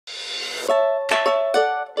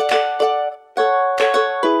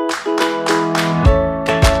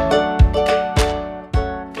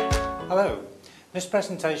This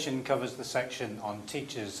presentation covers the section on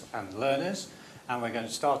teachers and learners, and we're going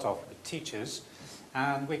to start off with teachers.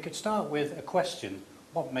 And we could start with a question: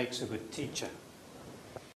 what makes a good teacher?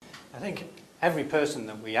 I think every person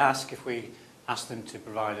that we ask, if we ask them to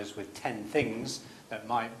provide us with 10 things that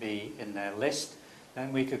might be in their list,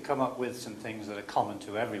 then we could come up with some things that are common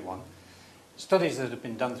to everyone. Studies that have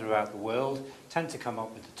been done throughout the world tend to come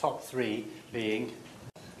up with the top 3 being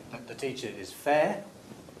that the teacher is fair,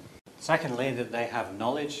 secondly, that they have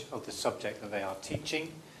knowledge of the subject that they are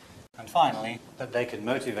teaching, and finally, that they can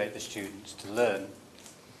motivate the students to learn.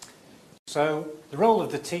 So the role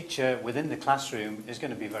of the teacher within the classroom is going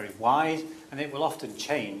to be very wide, and it will often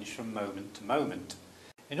change from moment to moment.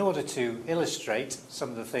 In order to illustrate some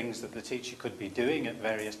of the things that the teacher could be doing at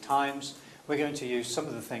various times, we're going to use some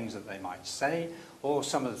of the things that they might say, or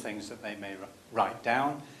some of the things that they may write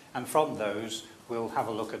down, and from those we'll have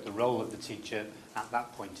a look at the role of the teacher at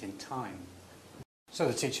that point in time. So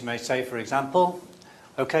the teacher may say, for example,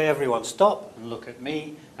 "Okay, everyone stop and look at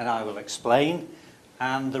me and I will explain."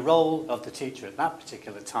 And the role of the teacher at that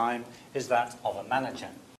particular time is that of a manager.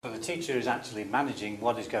 So the teacher is actually managing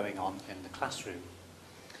what is going on in the classroom.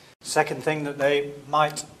 Second thing that they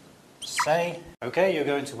might say, "Okay, you're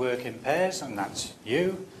going to work in pairs, and that's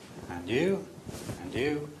you, and you, and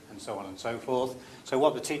you, and so on and so forth." So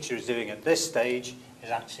what the teacher is doing at this stage is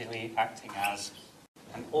actually acting as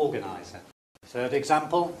an organiser. Third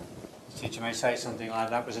example, the teacher may say something like,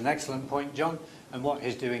 "That was an excellent point, John," and what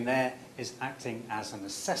he's doing there is acting as an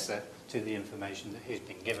assessor to the information that he's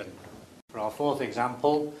been given. For our fourth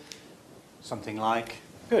example, something like,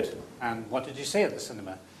 "Good, and what did you see at the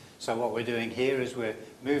cinema?" So what we're doing here is we're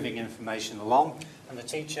moving information along, and the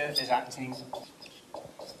teacher is acting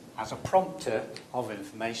as a prompter of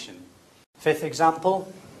information. Fifth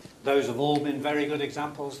example, those have all been very good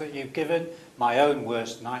examples that you've given. My own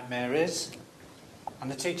worst nightmare is, and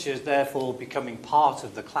the teacher is therefore becoming part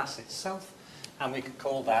of the class itself, and we could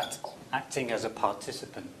call that acting as a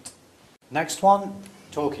participant. Next one,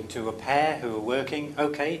 talking to a pair who are working.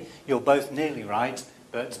 "Okay, you're both nearly right,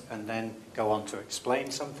 but," and then go on to explain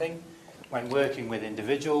something. When working with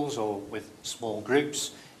individuals or with small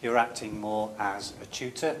groups, you're acting more as a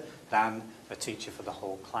tutor than a teacher for the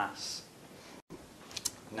whole class.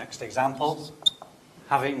 Next example,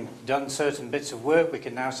 having done certain bits of work, we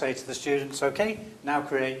can now say to the students, "Okay, now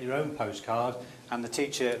create your own postcard," and the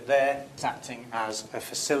teacher there is acting as a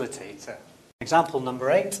facilitator. Example number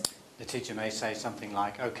 8, the teacher may say something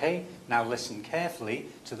like, "Okay, now listen carefully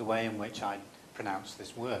to the way in which I pronounce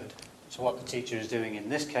this word." So what the teacher is doing in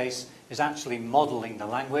this case is actually modelling the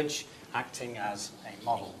language, acting as a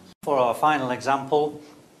model. For our final example,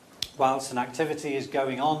 whilst an activity is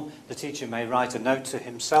going on, the teacher may write a note to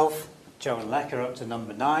himself. Joe and Leck are up to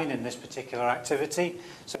number 9 in this particular activity.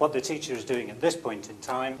 So what the teacher is doing at this point in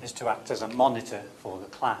time is to act as a monitor for the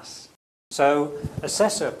class. So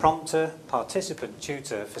assessor, prompter, participant,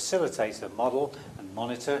 tutor, facilitator, model and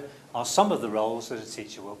monitor are some of the roles that a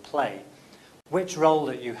teacher will play. Which role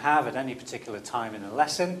that you have at any particular time in a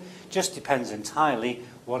lesson just depends entirely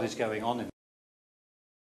what is going on in